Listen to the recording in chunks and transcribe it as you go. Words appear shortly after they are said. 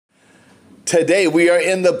Today we are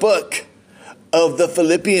in the book of the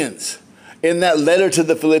Philippians. In that letter to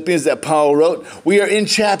the Philippians that Paul wrote, we are in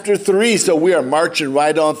chapter 3, so we are marching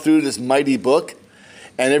right on through this mighty book.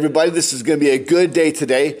 And everybody, this is going to be a good day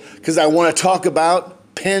today because I want to talk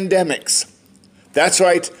about pandemics. That's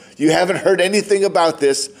right, you haven't heard anything about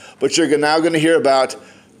this, but you're now going to hear about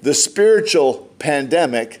the spiritual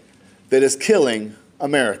pandemic that is killing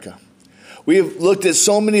America. We've looked at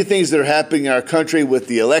so many things that are happening in our country with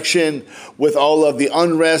the election, with all of the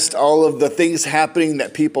unrest, all of the things happening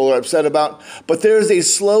that people are upset about. But there is a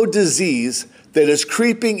slow disease that is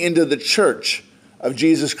creeping into the church of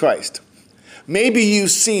Jesus Christ. Maybe you've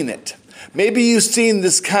seen it. Maybe you've seen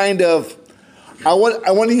this kind of, I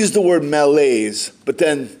want to use the word malaise, but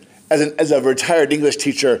then as a retired English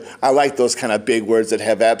teacher, I like those kind of big words that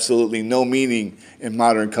have absolutely no meaning in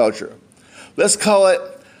modern culture. Let's call it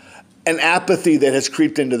an apathy that has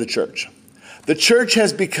creeped into the church. The church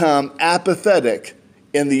has become apathetic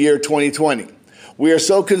in the year 2020. We are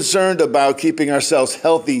so concerned about keeping ourselves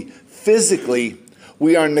healthy physically,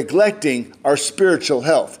 we are neglecting our spiritual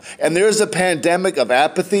health. And there is a pandemic of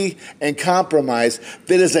apathy and compromise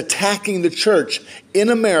that is attacking the church in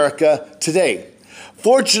America today.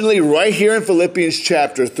 Fortunately, right here in Philippians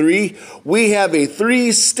chapter 3, we have a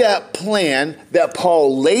 3-step plan that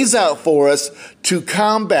Paul lays out for us to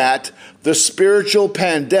combat the spiritual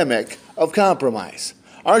pandemic of compromise.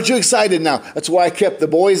 Aren't you excited now? That's why I kept the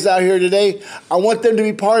boys out here today. I want them to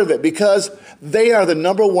be part of it because they are the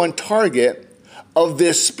number one target of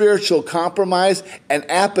this spiritual compromise and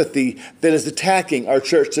apathy that is attacking our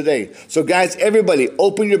church today. So guys, everybody,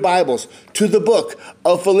 open your Bibles to the book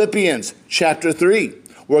of Philippians chapter 3.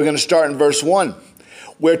 We're going to start in verse 1.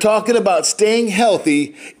 We're talking about staying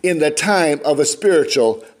healthy in the time of a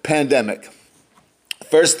spiritual pandemic.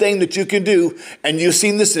 First thing that you can do, and you've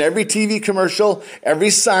seen this in every TV commercial, every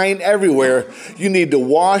sign everywhere, you need to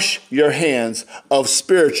wash your hands of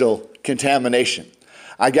spiritual contamination.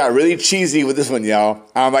 I got really cheesy with this one, y'all.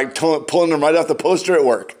 I'm like pulling them right off the poster at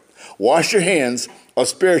work. Wash your hands of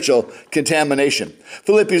spiritual contamination.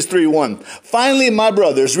 Philippians 3:1. Finally, my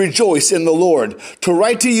brothers, rejoice in the Lord. To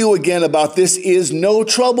write to you again about this is no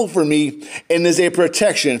trouble for me and is a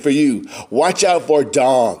protection for you. Watch out for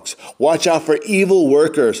dogs. Watch out for evil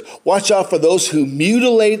workers. Watch out for those who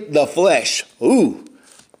mutilate the flesh. Ooh,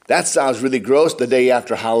 that sounds really gross the day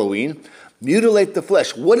after Halloween. Mutilate the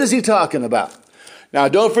flesh. What is he talking about? Now,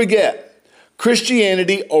 don't forget,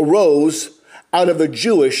 Christianity arose out of a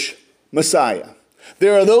Jewish Messiah.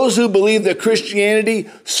 There are those who believe that Christianity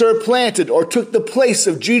supplanted or took the place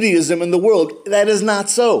of Judaism in the world. That is not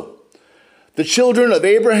so. The children of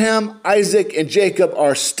Abraham, Isaac, and Jacob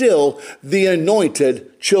are still the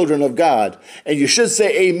anointed children of God. And you should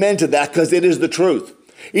say amen to that because it is the truth.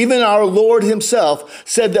 Even our Lord himself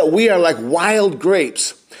said that we are like wild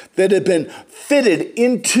grapes that have been fitted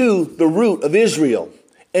into the root of Israel.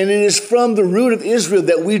 And it is from the root of Israel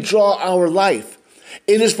that we draw our life.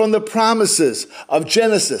 It is from the promises of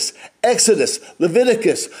Genesis, Exodus,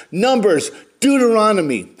 Leviticus, Numbers,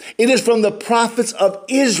 Deuteronomy. It is from the prophets of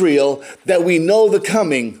Israel that we know the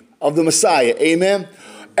coming of the Messiah. Amen.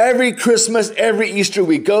 Every Christmas, every Easter,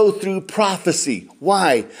 we go through prophecy.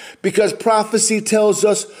 Why? Because prophecy tells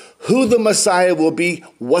us who the Messiah will be,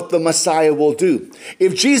 what the Messiah will do.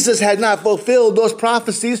 If Jesus had not fulfilled those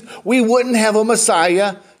prophecies, we wouldn't have a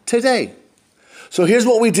Messiah today. So here's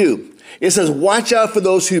what we do. It says, watch out for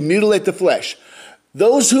those who mutilate the flesh.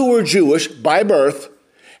 Those who were Jewish by birth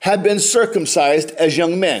had been circumcised as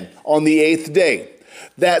young men on the 8th day.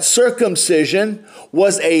 That circumcision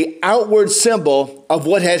was an outward symbol of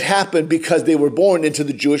what had happened because they were born into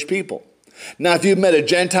the Jewish people. Now, if you met a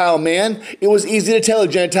Gentile man, it was easy to tell a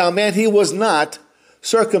Gentile man he was not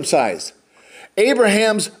circumcised.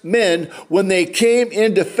 Abraham's men, when they came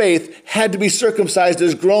into faith, had to be circumcised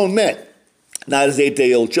as grown men, not as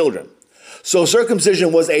 8-day-old children. So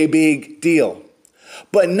circumcision was a big deal.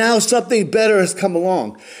 But now something better has come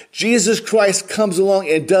along. Jesus Christ comes along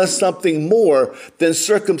and does something more than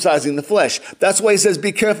circumcising the flesh. That's why he says,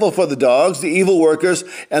 be careful for the dogs, the evil workers,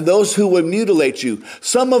 and those who would mutilate you.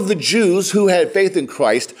 Some of the Jews who had faith in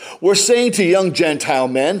Christ were saying to young Gentile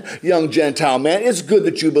men, it's good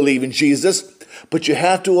that you believe in Jesus, but you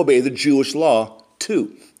have to obey the Jewish law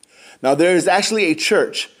too. Now there is actually a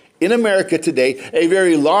church in America today, a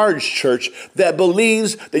very large church that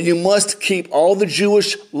believes that you must keep all the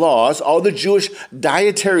Jewish laws, all the Jewish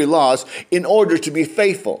dietary laws in order to be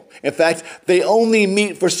faithful. In fact, they only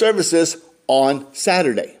meet for services on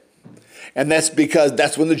Saturday. And that's because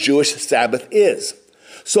that's when the Jewish Sabbath is.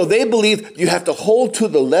 So they believe you have to hold to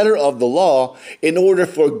the letter of the law in order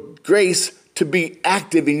for grace to be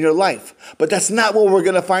active in your life. But that's not what we're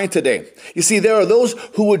going to find today. You see, there are those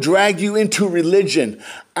who would drag you into religion.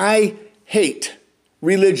 I hate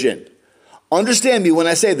religion. Understand me when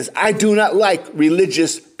I say this. I do not like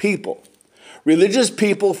religious people. Religious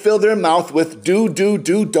people fill their mouth with do,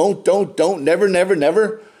 don't, never,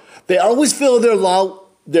 never. They always fill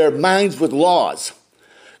their minds with laws.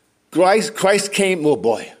 Christ came, oh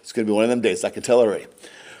boy, it's going to be one of them days, I can tell already.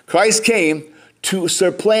 Christ came to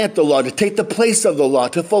supplant the law, to take the place of the law,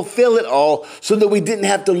 to fulfill it all so that we didn't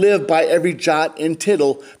have to live by every jot and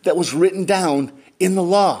tittle that was written down in the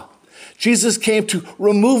law. Jesus came to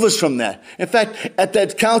remove us from that. In fact, at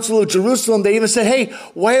that Council of Jerusalem, they even said, hey,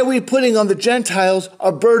 why are we putting on the Gentiles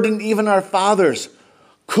a burden even our fathers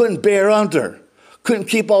couldn't bear under, couldn't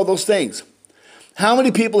keep all those things? How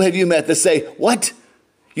many people have you met that say, what?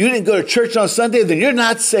 You didn't go to church on Sunday, then you're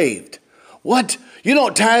not saved. What? You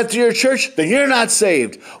don't tithe to your church, then you're not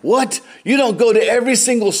saved. What? You don't go to every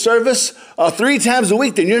single service 3 times a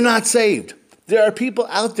week, then you're not saved. There are people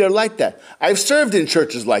out there like that. I've served in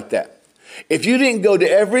churches like that. If you didn't go to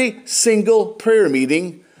every single prayer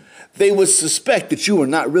meeting, they would suspect that you were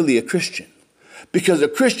not really a Christian. Because a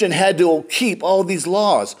Christian had to keep all these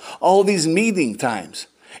laws, all these meeting times.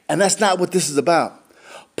 And that's not what this is about.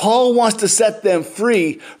 Paul wants to set them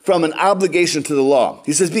free from an obligation to the law.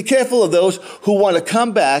 He says, be careful of those who want to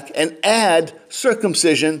come back and add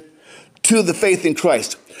circumcision to the faith in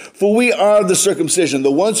Christ. For we are the circumcision,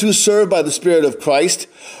 the ones who serve by the Spirit of Christ,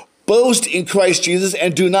 boast in Christ Jesus,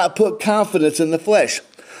 and do not put confidence in the flesh.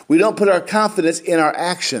 We don't put our confidence in our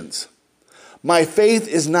actions. My faith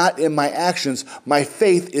is not in my actions. My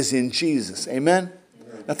faith is in Jesus. Amen?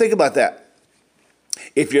 Now think about that.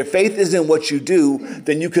 If your faith is in what you do,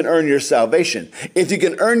 then you can earn your salvation. If you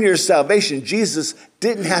can earn your salvation, Jesus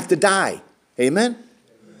didn't have to die. Amen?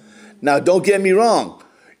 Now, don't get me wrong.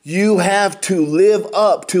 You have to live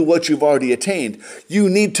up to what you've already attained. You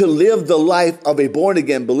need to live the life of a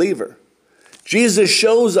born-again believer. Jesus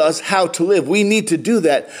shows us how to live. We need to do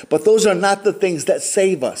that, but those are not the things that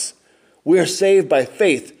save us. We are saved by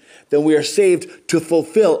faith. Then we are saved to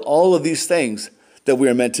fulfill all of these things that we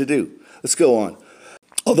are meant to do. Let's go on.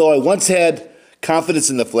 Although I once had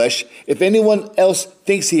confidence in the flesh, if anyone else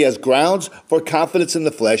thinks he has grounds for confidence in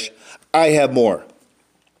the flesh, I have more.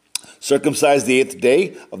 Circumcised the 8th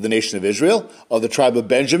day of the nation of Israel, of the tribe of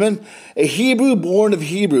Benjamin, a Hebrew born of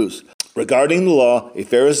Hebrews, regarding the law, a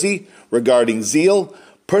Pharisee, regarding zeal,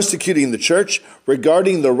 persecuting the church,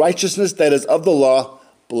 regarding the righteousness that is of the law,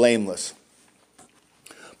 blameless.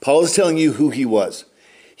 Paul is telling you who he was.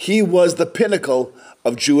 He was the pinnacle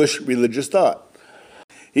of Jewish religious thought.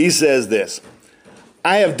 He says this,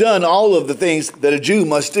 I have done all of the things that a Jew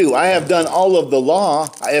must do. I have done all of the law.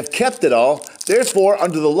 I have kept it all. Therefore,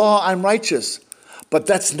 under the law, I'm righteous. But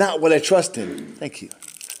that's not what I trust in. Thank you.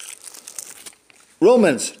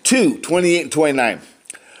 Romans 2:28 and 29.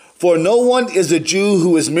 For no one is a Jew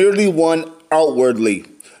who is merely one outwardly,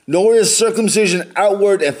 nor is circumcision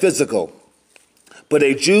outward and physical. But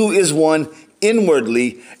a Jew is one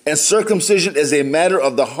inwardly, and circumcision is a matter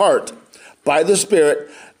of the heart, by the Spirit,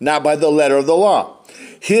 not by the letter of the law.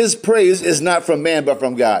 His praise is not from man, but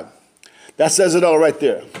from God. That says it all right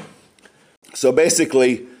there. So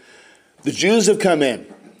basically, the Jews have come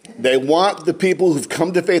in. They want the people who've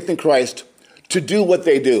come to faith in Christ to do what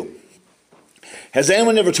they do. Has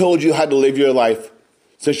anyone ever told you how to live your life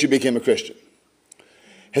since you became a Christian?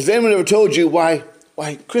 Has anyone ever told you why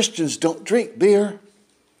Christians don't drink beer?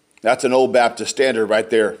 That's an old Baptist standard right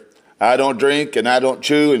there. I don't drink and I don't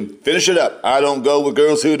chew, and finish it up. I don't go with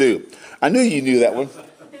girls who do. I knew you knew that one.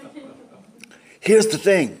 Here's the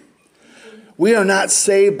thing. We are not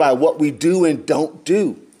saved by what we do and don't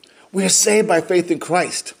do. We are saved by faith in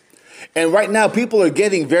Christ. And right now, people are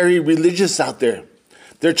getting very religious out there.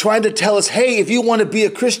 They're trying to tell us, hey, if you want to be a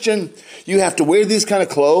Christian, you have to wear these kind of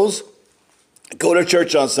clothes, go to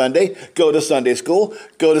church on Sunday, go to Sunday school,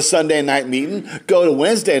 go to Sunday night meeting, go to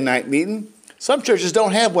Wednesday night meeting. Some churches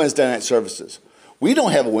don't have Wednesday night services. We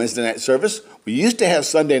don't have a Wednesday night service. We used to have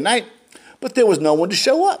Sunday night, but there was no one to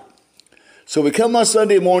show up. So we come on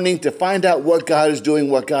Sunday morning to find out what God is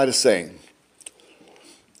doing, what God is saying.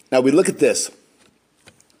 Now we look at this.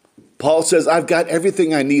 Paul says, I've got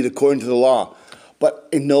everything I need according to the law, but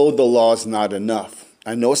I know the law is not enough.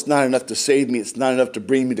 I know it's not enough to save me. It's not enough to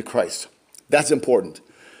bring me to Christ. That's important.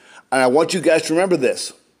 And I want you guys to remember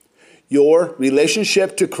this. Your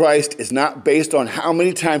relationship to Christ is not based on how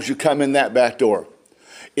many times you come in that back door.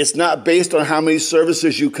 It's not based on how many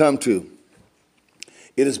services you come to.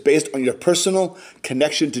 It is based on your personal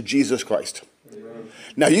connection to Jesus Christ. Amen.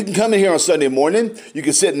 Now, you can come in here on Sunday morning. You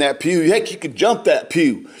can sit in that pew. Heck, you can jump that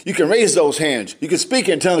pew. You can raise those hands. You can speak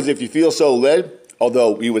in tongues if you feel so led,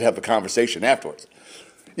 although we would have a conversation afterwards.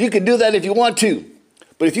 You can do that if you want to.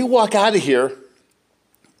 But if you walk out of here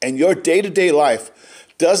and your day-to-day life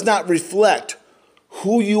does not reflect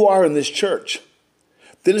who you are in this church,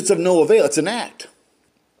 then it's of no avail. It's an act.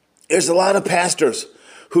 There's a lot of pastors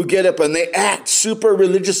who get up and they act super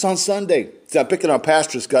religious on Sunday. See, I'm picking on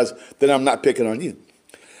pastors because then I'm not picking on you.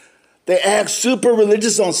 They act super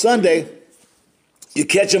religious on Sunday. You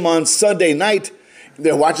catch them on Sunday night.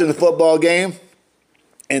 They're watching the football game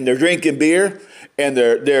and they're drinking beer and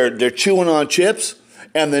they're chewing on chips.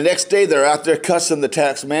 And the next day they're out there cussing the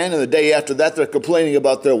tax man. And the day after that they're complaining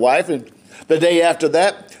about their wife. And the day after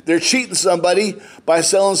that they're cheating somebody by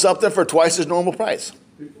selling something for twice as normal price.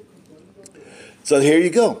 So here you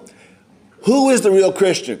go. Who is the real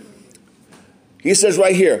Christian? He says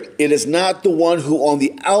right here, it is not the one who on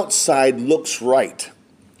the outside looks right.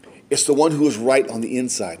 It's the one who is right on the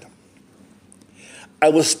inside. I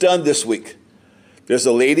was stunned this week. There's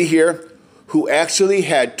a lady here who actually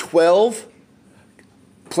had 12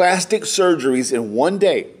 plastic surgeries in one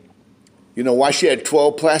day. You know why she had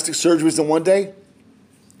 12 plastic surgeries in one day?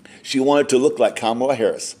 She wanted to look like Kamala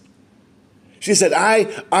Harris. She said,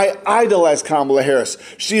 I idolize Kamala Harris.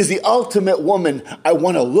 She is the ultimate woman. I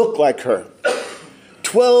want to look like her.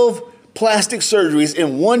 12 plastic surgeries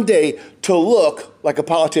in one day to look like a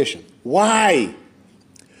politician. Why?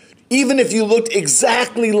 Even if you looked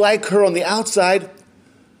exactly like her on the outside,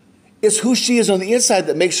 it's who she is on the inside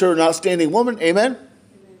that makes her an outstanding woman. Amen?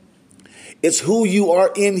 It's who you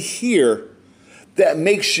are in here that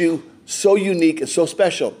makes you so unique and so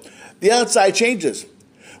special. The outside changes.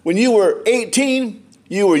 When you were 18,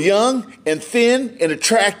 you were young and thin and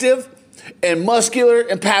attractive and muscular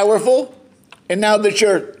and powerful. And now that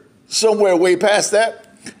you're somewhere way past that,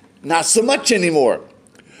 not so much anymore.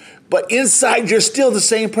 But inside, you're still the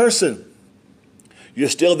same person. You're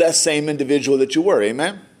still that same individual that you were.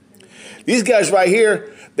 Amen? These guys right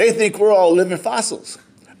here, they think we're all living fossils.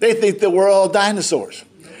 They think that we're all dinosaurs.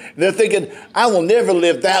 They're thinking, I will never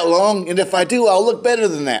live that long, and if I do, I'll look better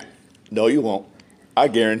than that. No, you won't. I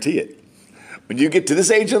guarantee it. When you get to this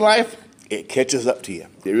age in life, it catches up to you.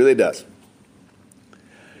 It really does.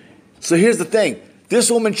 So here's the thing. This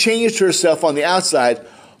woman changed herself on the outside,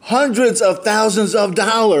 hundreds of thousands of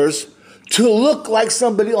dollars to look like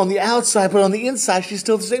somebody on the outside, but on the inside, she's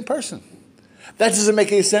still the same person. That doesn't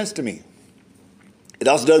make any sense to me. It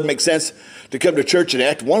also doesn't make sense to come to church and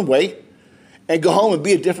act one way and go home and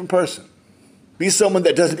be a different person. Be someone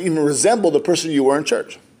that doesn't even resemble the person you were in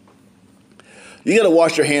church. You got to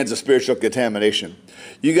wash your hands of spiritual contamination.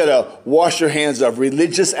 You got to wash your hands of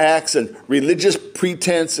religious acts and religious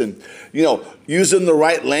pretense and, using the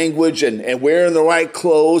right language and wearing the right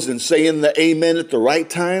clothes and saying the amen at the right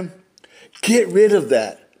time. Get rid of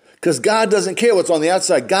that because God doesn't care what's on the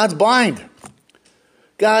outside. God's blind.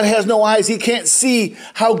 God has no eyes. He can't see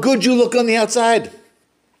how good you look on the outside.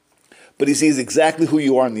 But he sees exactly who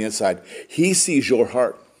you are on the inside. He sees your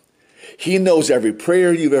heart. He knows every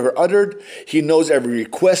prayer you've ever uttered. He knows every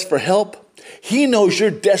request for help. He knows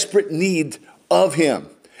your desperate need of him.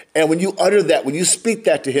 And when you utter that, when you speak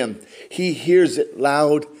that to him, he hears it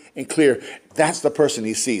loud and clear. That's the person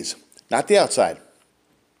he sees, not the outside.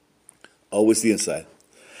 Always the inside.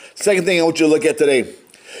 Second thing I want you to look at today,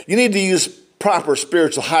 you need to use proper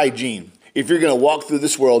spiritual hygiene if you're going to walk through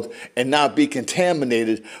this world and not be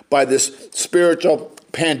contaminated by this spiritual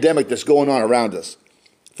pandemic that's going on around us.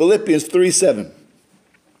 Philippians 3:7.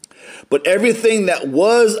 But everything that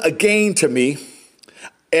was a gain to me,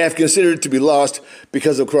 I have considered it to be lost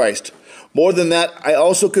because of Christ. More than that, I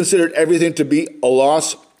also considered everything to be a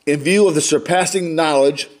loss in view of the surpassing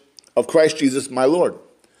knowledge of Christ Jesus, my Lord.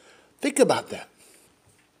 Think about that.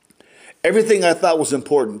 Everything I thought was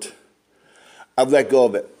important, I've let go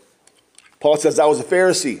of it. Paul says, I was a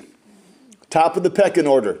Pharisee, top of the pecking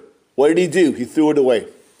order. What did he do? He threw it away.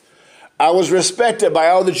 I was respected by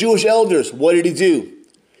all the Jewish elders. What did he do?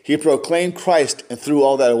 He proclaimed Christ and threw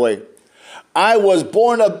all that away. I was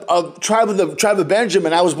born a tribe of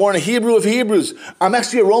Benjamin. I was born a Hebrew of Hebrews. I'm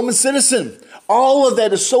actually a Roman citizen. All of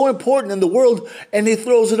that is so important in the world, and he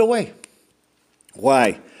throws it away.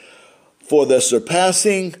 Why? For the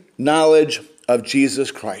surpassing knowledge of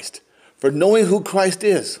Jesus Christ. For knowing who Christ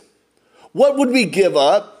is. What would we give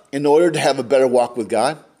up in order to have a better walk with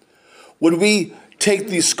God? Would we take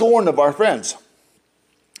the scorn of our friends?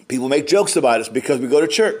 People make jokes about us because we go to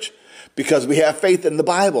church, because we have faith in the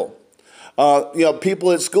Bible.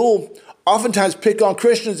 People at school oftentimes pick on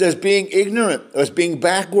Christians as being ignorant, as being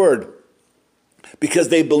backward. because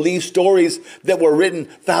they believe stories that were written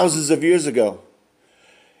thousands of years ago.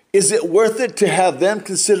 Is it worth it to have them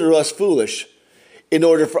consider us foolish in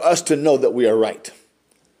order for us to know that we are right?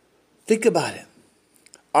 Think about it.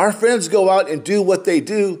 Our friends go out and do what they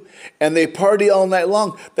do, and they party all night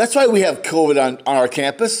long. That's why we have COVID on our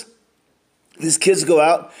campus. These kids go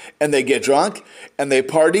out and they get drunk and they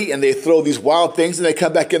party and they throw these wild things and they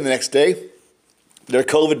come back in the next day. They're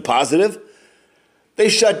COVID positive. They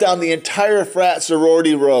shut down the entire frat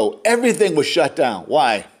sorority row. Everything was shut down.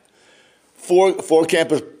 Why? Four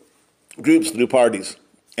campus groups threw parties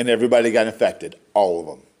and everybody got infected. All of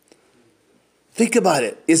them. Think about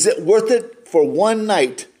it. Is it worth it for one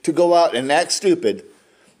night to go out and act stupid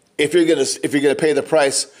if you're gonna pay the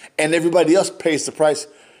price and everybody else pays the price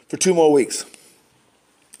for 2 more weeks?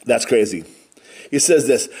 That's crazy. He says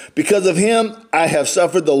this, because of him I have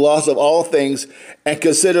suffered the loss of all things and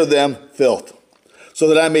consider them filth, so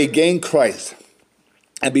that I may gain Christ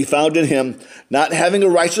and be found in him, not having a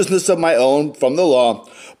righteousness of my own from the law,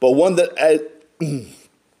 but one that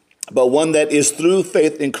is through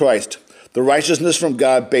faith in Christ, the righteousness from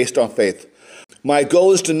God based on faith. My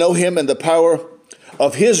goal is to know him and the power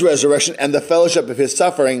of his resurrection and the fellowship of his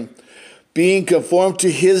suffering, being conformed to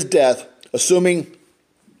his death, assuming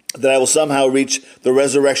that I will somehow reach the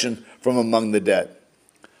resurrection from among the dead.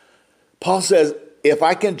 Paul says, if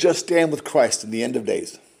I can just stand with Christ in the end of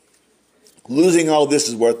days, losing all this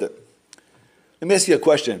is worth it. Let me ask you a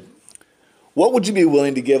question. What would you be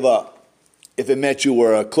willing to give up if it meant you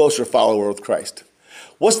were a closer follower of Christ?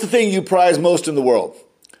 What's the thing you prize most in the world?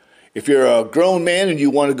 If you're a grown man and you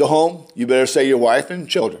want to go home, you better say your wife and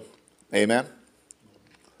children. Amen?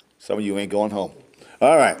 Some of you ain't going home.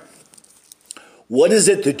 All right. What is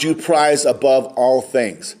it that you prize above all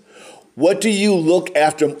things? What do you look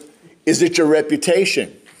after? Is it your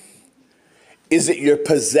reputation? Is it your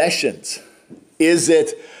possessions? Is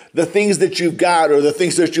it the things that you've got or the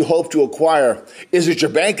things that you hope to acquire? Is it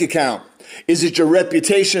your bank account? Is it your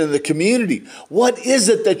reputation in the community? What is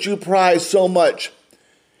it that you prize so much?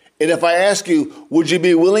 And if I ask you, would you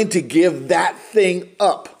be willing to give that thing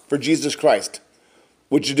up for Jesus Christ?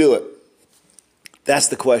 Would you do it? That's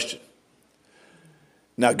the question.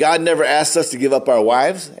 Now, God never asks us to give up our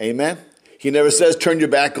wives. Amen. He never says, turn your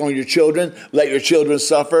back on your children. Let your children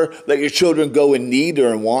suffer. Let your children go in need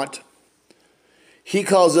or in want. He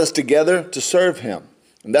calls us together to serve him.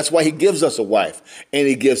 And that's why he gives us a wife and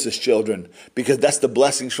he gives us children, because that's the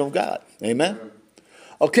blessings from God. Amen.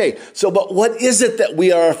 Okay, so but what is it that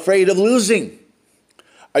we are afraid of losing?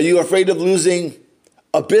 Are you afraid of losing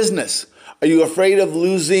a business? Are you afraid of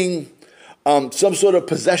losing some sort of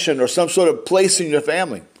possession or some sort of place in your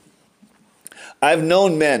family? I've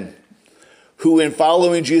known men who, in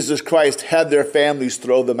following Jesus Christ, had their families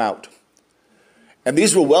throw them out. And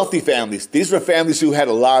these were wealthy families. These were families who had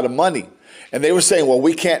a lot of money. And they were saying, well,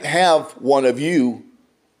 we can't have one of you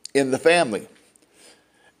in the family.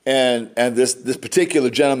 And this particular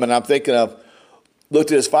gentleman I'm thinking of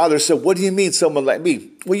looked at his father and said, what do you mean someone like me?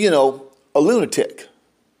 Well, you know, a lunatic.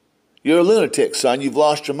 You're a lunatic, son. You've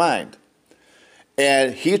lost your mind.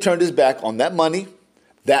 And he turned his back on that money,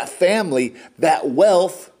 that family, that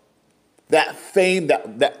wealth, that fame,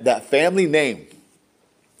 that family name.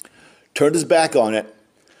 Turned his back on it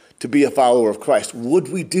to be a follower of Christ.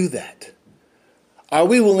 Would we do that? Are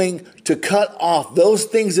we willing to cut off those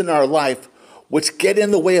things in our life which get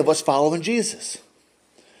in the way of us following Jesus?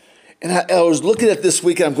 And I was looking at this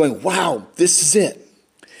week and I'm going, wow, this is it.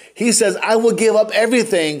 He says, I will give up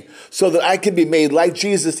everything so that I can be made like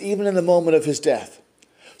Jesus even in the moment of his death,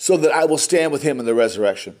 so that I will stand with him in the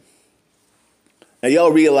resurrection. Now,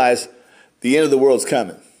 y'all realize the end of the world's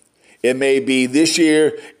coming. It may be this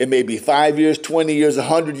year, it may be 5 years, 20 years,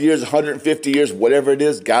 100 years, 150 years, whatever it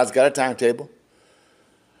is. God's got a timetable.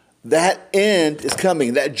 That end is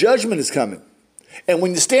coming. That judgment is coming. And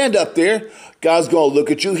when you stand up there, God's going to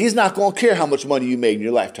look at you. He's not going to care how much money you made in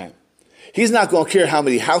your lifetime. He's not going to care how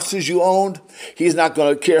many houses you owned. He's not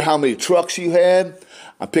going to care how many trucks you had.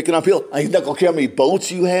 I'm picking up people. He's not going to care how many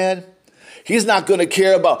boats you had. He's not going to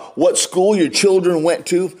care about what school your children went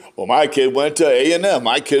to. Well, my kid went to A&M.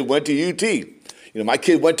 My kid went to UT. My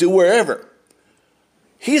kid went to wherever.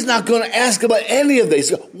 He's not going to ask about any of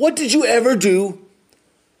this. What did you ever do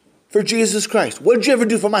for Jesus Christ? What did you ever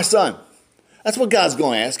do for my son? That's what God's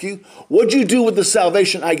going to ask you. What did you do with the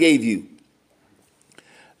salvation I gave you?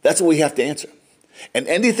 That's what we have to answer. And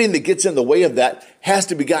anything that gets in the way of that has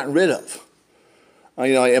to be gotten rid of.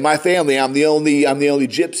 In my family, I'm the only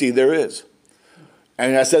gypsy there is.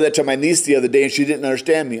 And I said that to my niece the other day, and she didn't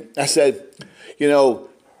understand me. I said,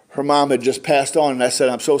 her mom had just passed on, and I said,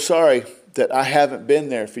 I'm so sorry, that I haven't been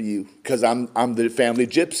there for you because I'm the family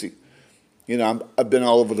gypsy. You know, I've been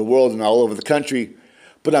all over the world and all over the country,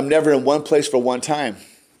 but I'm never in one place for one time.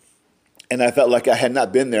 And I felt like I had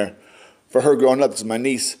not been there for her growing up. This is my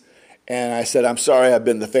niece. And I said, I'm sorry, I've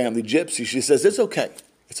been the family gypsy. She says, it's okay.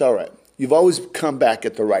 It's all right. You've always come back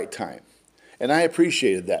at the right time. And I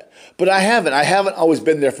appreciated that. But I haven't always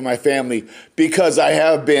been there for my family because I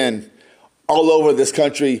have been all over this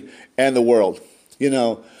country and the world. You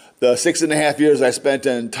know, the 6.5 years I spent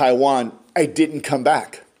in Taiwan, I didn't come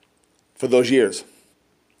back for those years.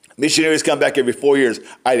 Missionaries come back every 4 years.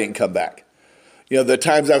 I didn't come back. You know, the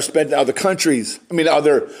times I've spent in other countries,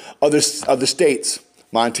 other states,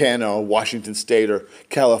 Montana or Washington State or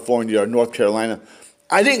California or North Carolina,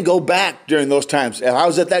 I didn't go back during those times. If I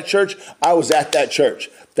was at that church, I was at that church.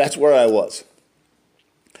 That's where I was.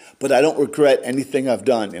 But I don't regret anything I've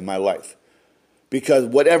done in my life. Because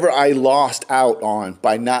whatever I lost out on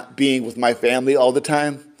by not being with my family all the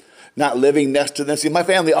time, not living next to them. See, my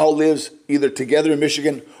family all lives either together in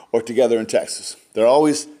Michigan or together in Texas. They're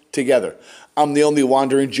always together. I'm the only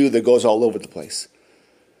wandering Jew that goes all over the place.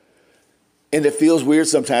 And it feels weird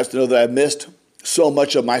sometimes to know that I've missed so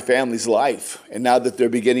much of my family's life. And now that they're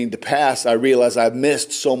beginning to pass, I realize I've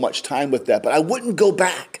missed so much time with that. But I wouldn't go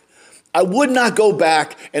back. I would not go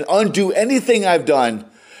back and undo anything I've done,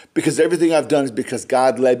 because everything I've done is because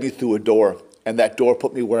God led me through a door. And that door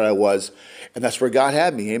put me where I was. And that's where God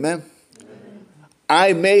had me. Amen? Amen.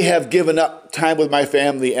 I may have given up time with my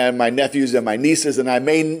family and my nephews and my nieces, and I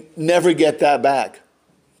may never get that back.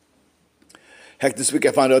 Heck, this week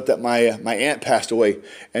I found out that my aunt passed away,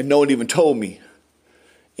 and no one even told me.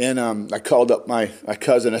 And I called up my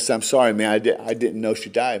cousin. I said, I'm sorry, man. I didn't know she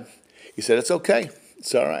died. He said, it's okay.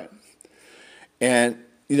 It's all right. And,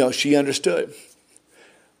 you know, she understood.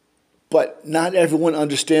 But not everyone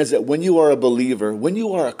understands that when you are a believer, when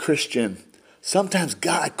you are a Christian, sometimes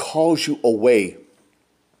God calls you away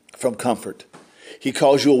from comfort. He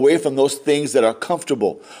calls you away from those things that are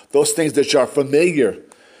comfortable, those things that are familiar.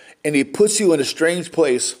 And he puts you in a strange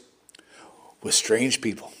place with strange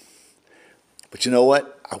people. But you know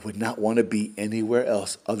what? I would not want to be anywhere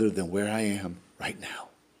else other than where I am right now.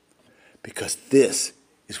 Because this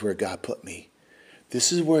is where God put me.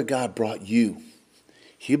 This is where God brought you.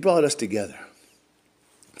 He brought us together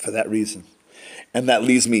for that reason. And that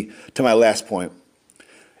leads me to my last point.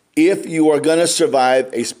 If you are going to survive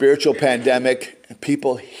a spiritual pandemic, and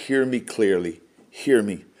people hear me clearly, hear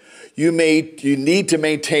me. You need to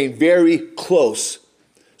maintain very close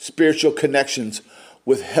spiritual connections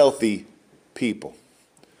with healthy people.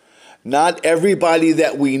 Not everybody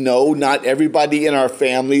that we know, not everybody in our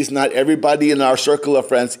families, not everybody in our circle of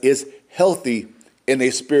friends is healthy in a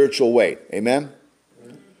spiritual way. Amen?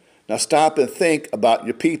 Now stop and think about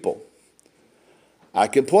your people. I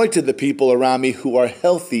can point to the people around me who are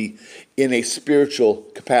healthy in a spiritual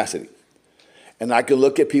capacity. And I can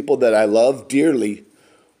look at people that I love dearly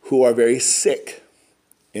who are very sick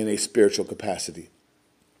in a spiritual capacity.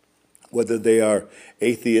 Whether they are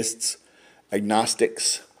atheists,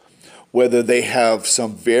 agnostics, whether they have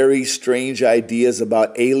some very strange ideas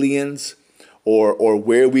about aliens or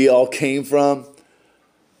where we all came from.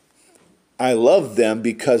 I love them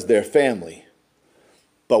because they're family.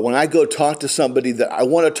 But when I go talk to somebody that I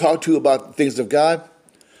want to talk to about the things of God,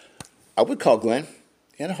 I would call Glenn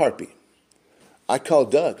in a heartbeat. I'd call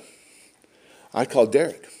Doug. I'd call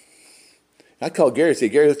Derek. I'd call Gary and say,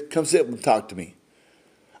 Gary, come sit and talk to me.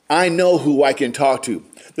 I know who I can talk to.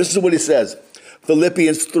 This is what he says.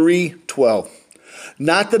 Philippians 3:12.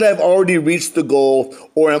 Not that I've already reached the goal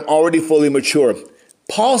or am already fully mature.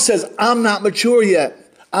 Paul says, I'm not mature yet.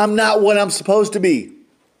 I'm not what I'm supposed to be.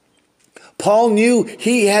 Paul knew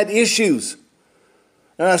he had issues.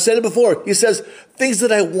 And I've said it before. He says, things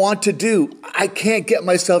that I want to do, I can't get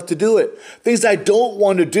myself to do it. Things I don't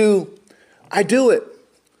want to do, I do it.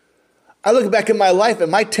 I look back in my life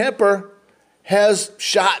and my temper has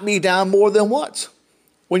shot me down more than once.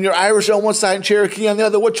 When you're Irish on one side and Cherokee on the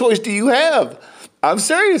other, what choice do you have? I'm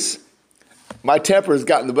serious. My temper has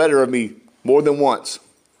gotten the better of me more than once.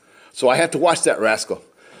 So I have to watch that rascal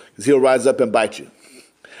because he'll rise up and bite you.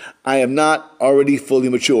 I am not already fully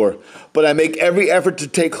mature, but I make every effort to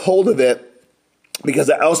take hold of it because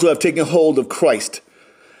I also have taken hold of Christ.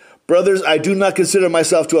 Brothers, I do not consider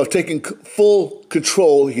myself to have taken full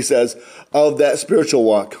control, he says, of that spiritual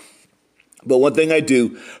walk. But one thing I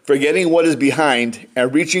do, forgetting what is behind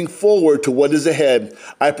and reaching forward to what is ahead,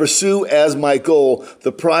 I pursue as my goal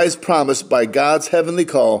the prize promised by God's heavenly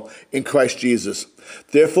call in Christ Jesus.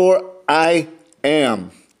 Therefore, I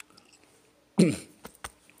am,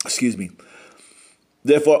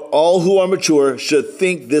 Therefore, all who are mature should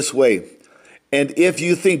think this way. And if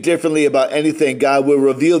you think differently about anything, God will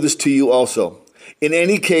reveal this to you also. In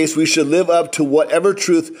any case, we should live up to whatever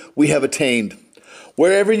truth we have attained.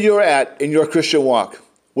 Wherever you're at in your Christian walk,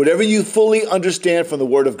 whatever you fully understand from the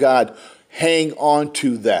Word of God, hang on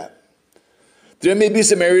to that. There may be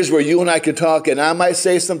some areas where you and I can talk, and I might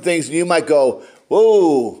say some things, and you might go,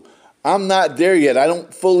 whoa, I'm not there yet. I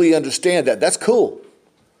don't fully understand that. That's cool.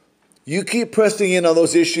 You keep pressing in on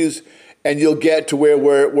those issues, and you'll get to where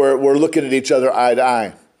we're looking at each other eye to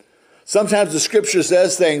eye. Sometimes the Scripture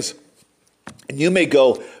says things, and you may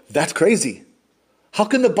go, that's crazy. How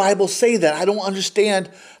can the Bible say that? I don't understand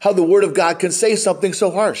how the Word of God can say something so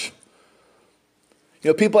harsh.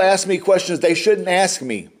 People ask me questions they shouldn't ask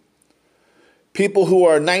me. People who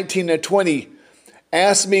are 19 and 20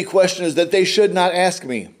 ask me questions that they should not ask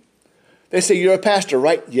me. They say, you're a pastor,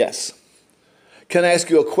 right? Yes. Can I ask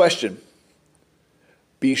you a question?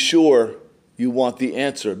 Be sure you want the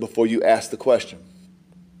answer before you ask the question.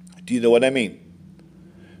 Do you know what I mean?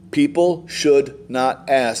 People should not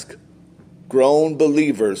ask grown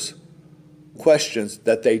believers questions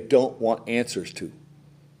that they don't want answers to.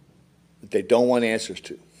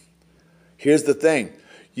 Here's the thing.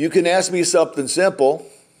 You can ask me something simple,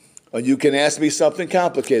 or you can ask me something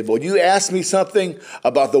complicated. But when you ask me something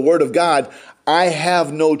about the Word of God, I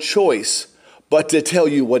have no choice but to tell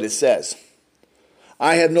you what it says.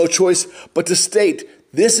 I have no choice but to state,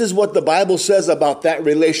 this is what the Bible says about that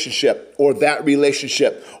relationship, or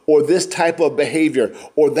this type of behavior,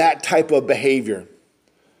 or that type of behavior.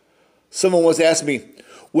 Someone once asked me,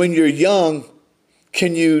 when you're young,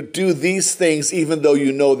 can you do these things even though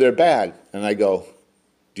you know they're bad? And I go,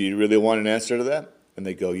 do you really want an answer to that? And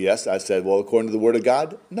they go, yes. I said, well, according to the Word of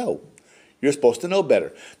God, no. You're supposed to know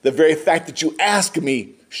better. The very fact that you ask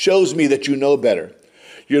me shows me that you know better.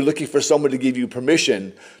 You're looking for someone to give you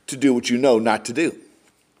permission to do what you know not to do.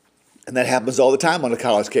 And that happens all the time on a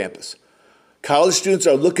college campus. College students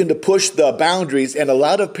are looking to push the boundaries, and a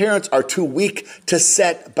lot of parents are too weak to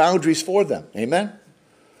set boundaries for them. Amen?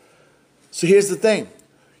 So here's the thing.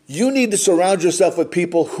 You need to surround yourself with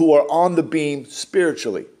people who are on the beam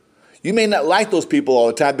spiritually. You may not like those people all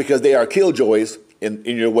the time because they are killjoys in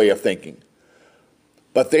your way of thinking.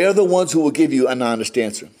 But they are the ones who will give you an honest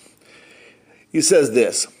answer. He says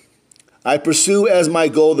this, I pursue as my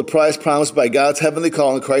goal the prize promised by God's heavenly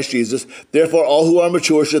call in Christ Jesus. Therefore, all who are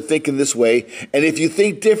mature should think in this way. And if you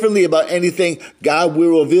think differently about anything, God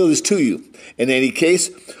will reveal this to you. In any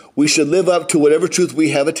case, we should live up to whatever truth we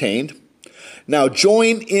have attained. Now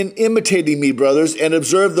join in imitating me, brothers, and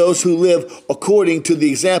observe those who live according to the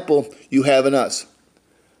example you have in us.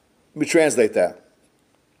 Let me translate that.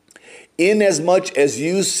 Inasmuch as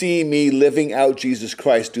you see me living out Jesus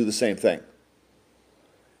Christ, do the same thing.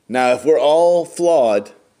 Now, if we're all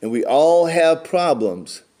flawed and we all have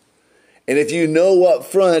problems, and if you know up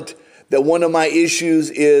front that one of my issues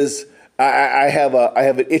is I have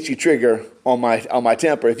an itchy trigger on my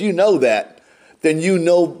temper, if you know that, then you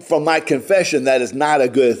know from my confession that is not a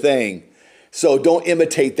good thing. So don't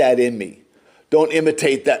imitate that in me. Don't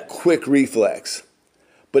imitate that quick reflex.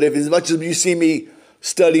 But if as much as you see me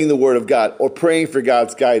studying the Word of God, or praying for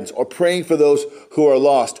God's guidance, or praying for those who are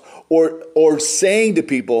lost, or saying to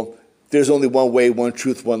people, there's only one way, one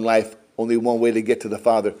truth, one life, only one way to get to the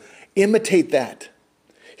Father, imitate that.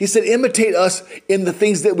 He said, imitate us in the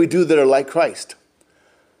things that we do that are like Christ.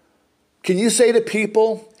 Can you say to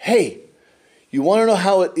people, hey, you want to know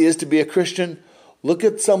how it is to be a Christian? Look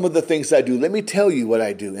at some of the things I do. Let me tell you what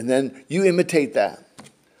I do. And then you imitate that.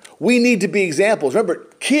 We need to be examples. Remember,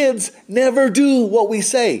 kids never do what we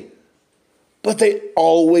say, but they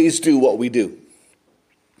always do what we do.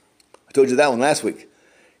 I told you that one last week.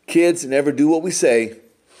 Kids never do what we say.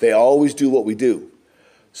 They always do what we do.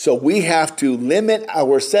 So we have to limit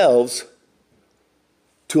ourselves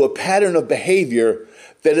to a pattern of behavior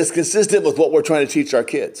that is consistent with what we're trying to teach our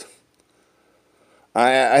kids. I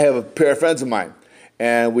have a pair of friends of mine,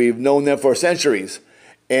 and we've known them for centuries.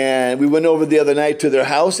 And we went over the other night to their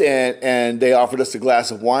house, and they offered us a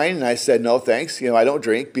glass of wine. And I said, no, thanks. I don't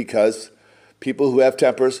drink because people who have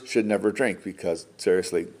tempers should never drink because,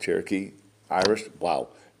 seriously, Cherokee, Irish, wow,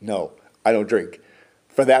 no, I don't drink.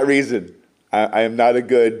 For that reason, I'm not a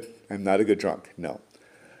good drunk, no.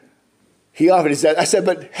 He offered, I said,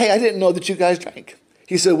 but hey, I didn't know that you guys drank.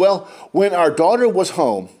 He said, well, when our daughter was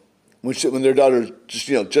home, when their daughter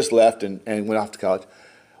just left and went off to college,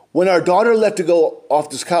 when our daughter left to go off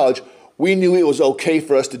to college, we knew it was okay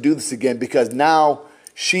for us to do this again because now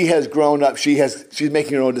she has grown up. She's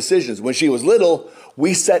making her own decisions. When she was little,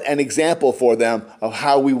 we set an example for them of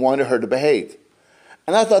how we wanted her to behave.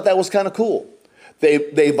 And I thought that was kind of cool.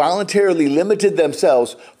 They voluntarily limited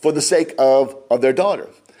themselves for the sake of their daughter.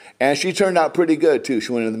 And she turned out pretty good, too.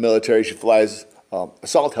 She went in the military. She flies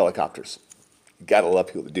assault helicopters. You gotta love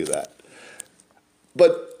people to do that.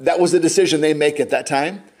 But that was the decision they make at that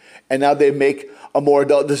time. And now they make a more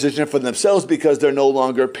adult decision for themselves because they're no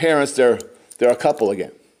longer parents. They're a couple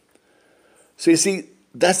again. So you see,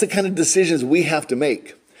 that's the kind of decisions we have to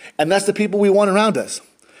make. And that's the people we want around us.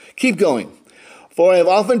 Keep going. For I have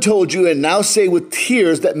often told you and now say with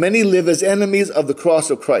tears that many live as enemies of the cross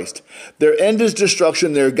of Christ. Their end is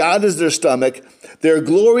destruction. Their God is their stomach. Their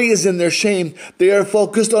glory is in their shame. They are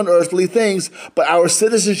focused on earthly things, but our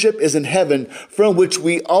citizenship is in heaven, from which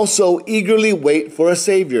we also eagerly wait for a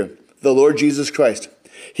Savior, the Lord Jesus Christ.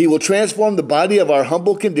 He will transform the body of our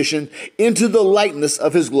humble condition into the likeness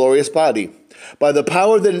of his glorious body, by the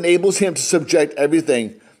power that enables him to subject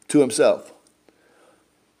everything to himself.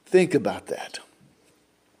 Think about that.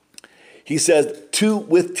 He says,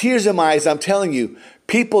 with tears in my eyes, I'm telling you,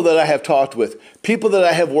 people that I have talked with, people that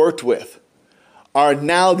I have worked with, are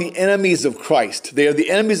now the enemies of Christ. They are the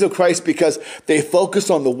enemies of Christ because they focus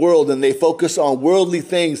on the world and they focus on worldly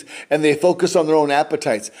things and they focus on their own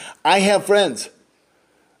appetites. I have friends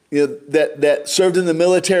that served in the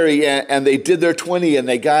military and they did their 20 and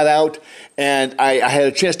they got out, and I had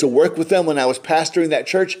a chance to work with them when I was pastoring that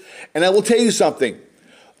church. And I will tell you something.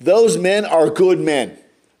 Those men are good men.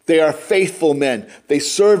 They are faithful men. They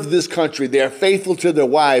serve this country. They are faithful to their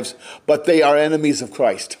wives, but they are enemies of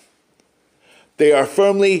Christ. They are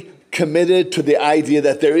firmly committed to the idea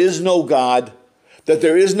that there is no God, that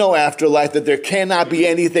there is no afterlife, that there cannot be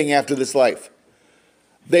anything after this life.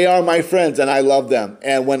 They are my friends, and I love them.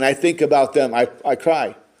 And when I think about them, I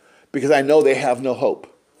cry because I know they have no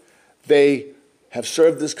hope. They have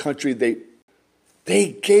served this country.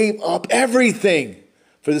 They gave up everything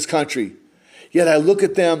for this country. Yet I look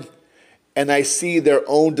at them and I see their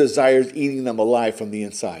own desires eating them alive from the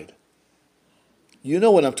inside. You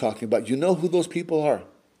know what I'm talking about. You know who those people are.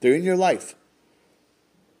 They're in your life.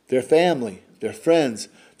 They're family, they're friends,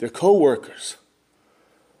 they're co-workers.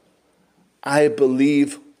 I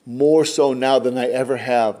believe more so now than I ever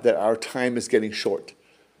have that our time is getting short.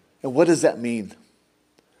 And what does that mean?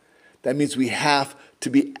 That means we have to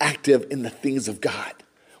be active in the things of God.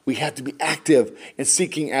 We have to be active in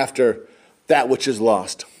seeking after that which is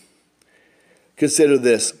lost. Consider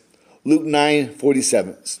this. Luke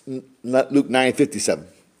 9:57.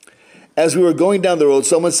 As we were going down the road,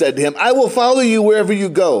 someone said to him, I will follow you wherever you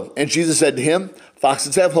go. And Jesus said to him,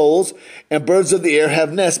 foxes have holes and birds of the air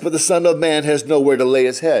have nests, but the Son of Man has nowhere to lay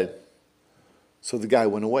his head. So the guy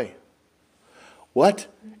went away. What?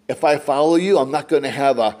 If I follow you, I'm not going to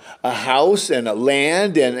have a house and a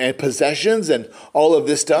land and possessions and all of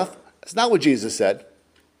this stuff? That's not what Jesus said.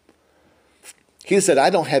 He said, I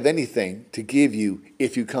don't have anything to give you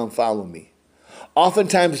if you come follow me.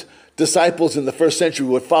 Oftentimes, disciples in the first century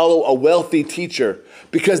would follow a wealthy teacher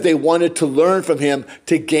because they wanted to learn from him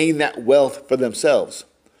to gain that wealth for themselves.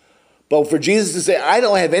 But for Jesus to say, I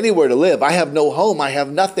don't have anywhere to live. I have no home. I have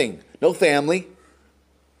nothing. No family.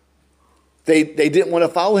 They didn't want to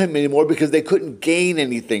follow him anymore because they couldn't gain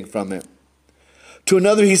anything from him. To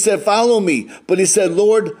another, he said, follow me. But he said,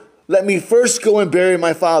 Lord, let me first go and bury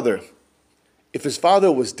my father. If his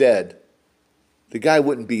father was dead, the guy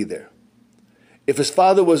wouldn't be there. If his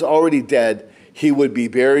father was already dead, he would be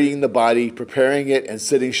burying the body, preparing it, and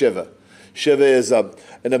sitting Shiva. Shiva is an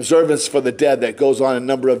observance for the dead that goes on a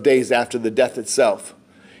number of days after the death itself.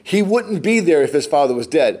 He wouldn't be there if his father was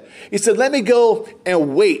dead. He said, let me go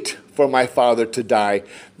and wait for my father to die.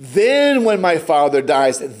 Then when my father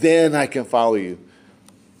dies, then I can follow you.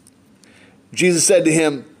 Jesus said to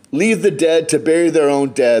him, leave the dead to bury their own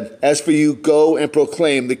dead. As for you, go and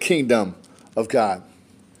proclaim the kingdom of God.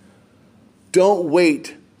 Don't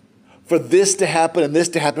wait for this to happen and this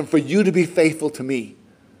to happen for you to be faithful to me.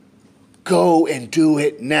 Go and do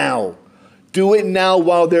it now. Do it now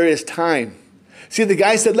while there is time. See, the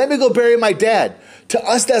guy said, let me go bury my dad. To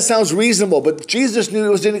us, that sounds reasonable, but Jesus knew it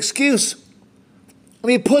was an excuse. Let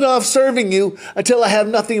me put off serving you until I have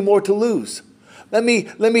nothing more to lose. Let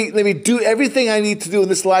me do everything I need to do in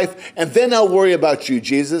this life, and then I'll worry about you,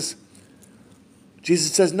 Jesus.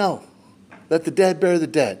 Jesus says, no, let the dead bury the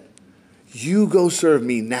dead. You go serve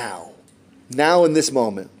me now in this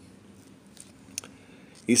moment.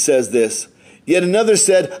 He says this, yet another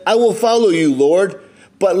said, I will follow you, Lord,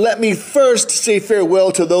 but let me first say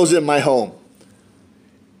farewell to those in my home.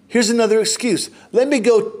 Here's another excuse. Let me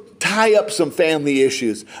go tie up some family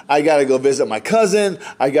issues. I got to go visit my cousin.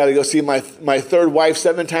 I got to go see my third wife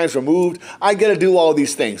 7 times removed. I got to do all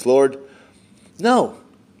these things, Lord. No,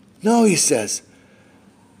 he says.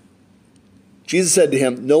 Jesus said to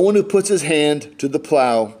him, no one who puts his hand to the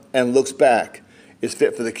plow and looks back is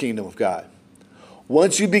fit for the kingdom of God.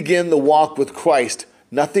 Once you begin the walk with Christ,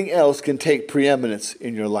 nothing else can take preeminence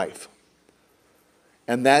in your life.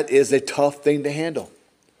 And that is a tough thing to handle.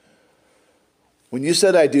 When you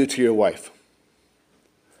said I do to your wife,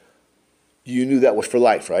 you knew that was for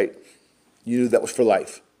life, right? You knew that was for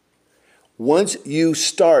life. Once you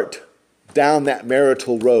start down that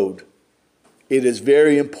marital road, it is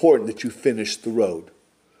very important that you finish the road.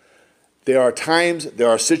 There are times, there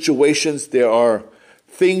are situations, there are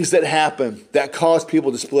things that happen that cause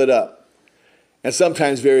people to split up. And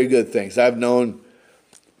sometimes very good things. I've known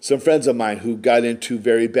some friends of mine who got into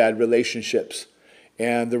very bad relationships,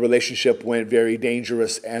 and the relationship went very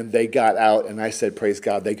dangerous, and they got out, and I said, praise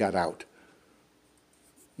God, they got out.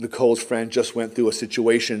 Nicole's friend just went through a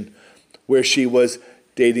situation where she was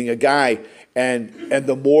dating a guy, and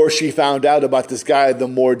the more she found out about this guy, the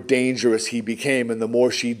more dangerous he became, and the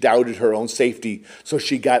more she doubted her own safety, so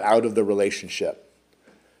she got out of the relationship.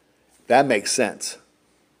 That makes sense.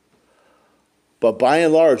 But by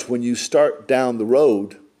and large, when you start down the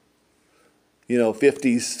road,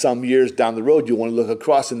 50 some years down the road, you want to look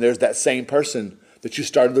across and there's that same person that you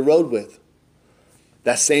started the road with.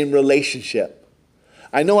 That same relationship.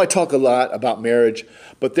 I know I talk a lot about marriage,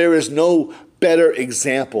 but there is no better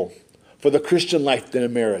example for the Christian life than a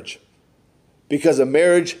marriage. Because a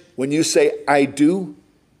marriage, when you say, I do,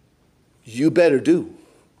 you better do.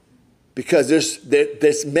 Because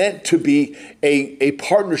there's meant to be a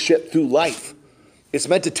partnership through life. It's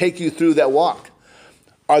meant to take you through that walk.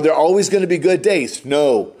 Are there always going to be good days?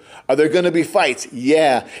 No. Are there going to be fights?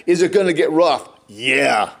 Yeah. Is it going to get rough?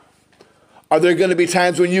 Yeah. Are there going to be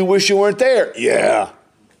times when you wish you weren't there? Yeah.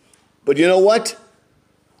 But you know what?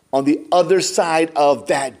 On the other side of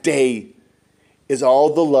that day is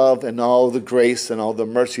all the love and all the grace and all the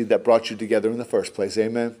mercy that brought you together in the first place.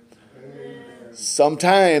 Amen? Amen.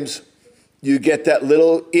 Sometimes you get that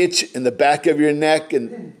little itch in the back of your neck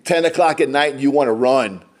and 10 o'clock at night and you want to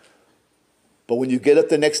run. But when you get up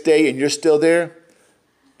the next day and you're still there,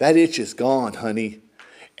 that itch is gone, honey.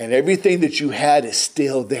 And everything that you had is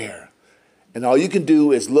still there. And all you can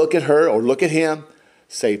do is look at her or look at him,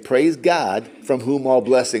 say, praise God, from whom all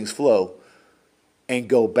blessings flow, and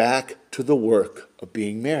go back to the work of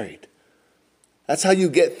being married. That's how you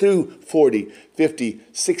get through 40, 50,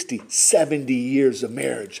 60, 70 years of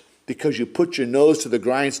marriage. Because you put your nose to the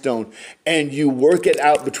grindstone and you work it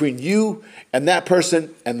out between you and that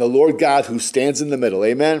person and the Lord God who stands in the middle.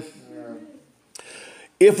 Amen? Yeah.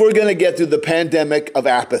 If we're going to get through the pandemic of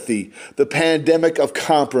apathy, the pandemic of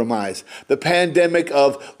compromise, the pandemic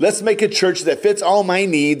of let's make a church that fits all my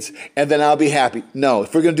needs and then I'll be happy. No,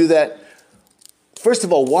 if we're going to do that, first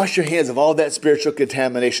of all, wash your hands of all that spiritual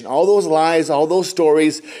contamination, all those lies, all those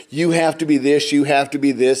stories. You have to be this, you have to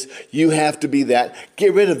be this, you have to be that.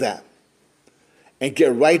 Get rid of that and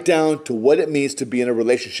get right down to what it means to be in a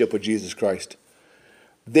relationship with Jesus Christ.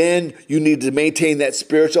 Then you need to maintain that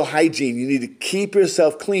spiritual hygiene. You need to keep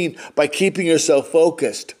yourself clean by keeping yourself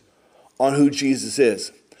focused on who Jesus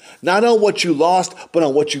is. Not on what you lost, but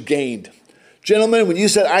on what you gained. Gentlemen, when you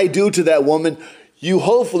said I do to that woman, you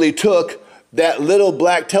hopefully took that little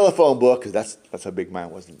black telephone book, because that's how big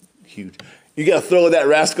mine wasn't huge. You got to throw that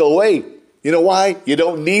rascal away. You know why? You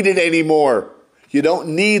don't need it anymore. You don't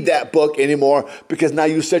need that book anymore because now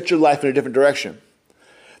you set your life in a different direction.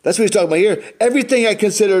 That's what he's talking about here. Everything I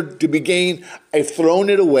considered to be gain, I've thrown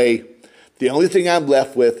it away. The only thing I'm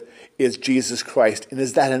left with is Jesus Christ. And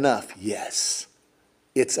is that enough? Yes,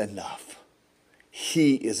 it's enough.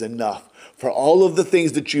 He is enough. For all of the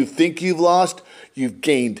things that you think you've lost, you've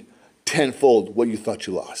gained tenfold what you thought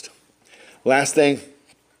you lost. Last thing,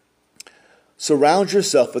 surround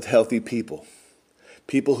yourself with healthy people.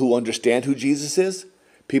 People who understand who Jesus is,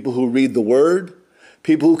 people who read the Word,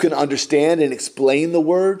 people who can understand and explain the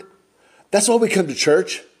Word. That's why we come to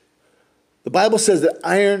church. The Bible says that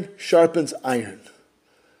iron sharpens iron.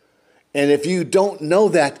 And if you don't know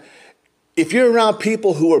that, if you're around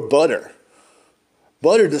people who are butter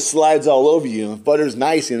just slides all over you. Butter's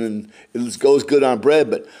nice and it goes good on bread,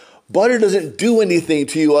 but butter doesn't do anything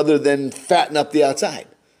to you other than fatten up the outside.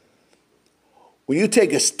 When you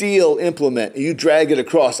take a steel implement and you drag it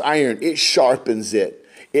across iron, it sharpens it.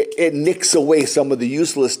 It nicks away some of the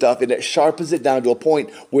useless stuff and it sharpens it down to a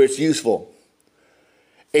point where it's useful.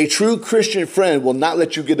 A true Christian friend will not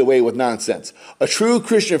let you get away with nonsense. A true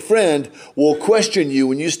Christian friend will question you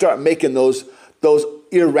when you start making those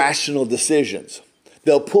irrational decisions.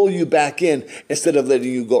 They'll pull you back in instead of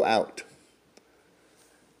letting you go out.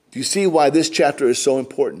 Do you see why this chapter is so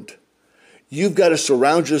important? You've got to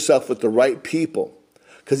surround yourself with the right people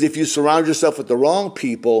Because if you surround yourself with the wrong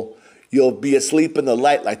people, you'll be asleep in the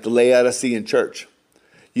light like the Laodicean church.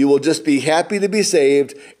 You will just be happy to be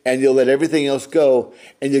saved, and you'll let everything else go,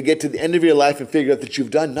 and you'll get to the end of your life and figure out that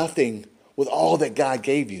you've done nothing with all that God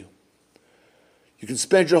gave you. You can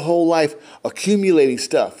spend your whole life accumulating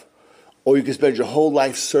stuff, or you can spend your whole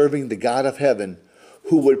life serving the God of heaven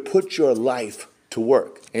who would put your life to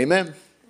work. Amen?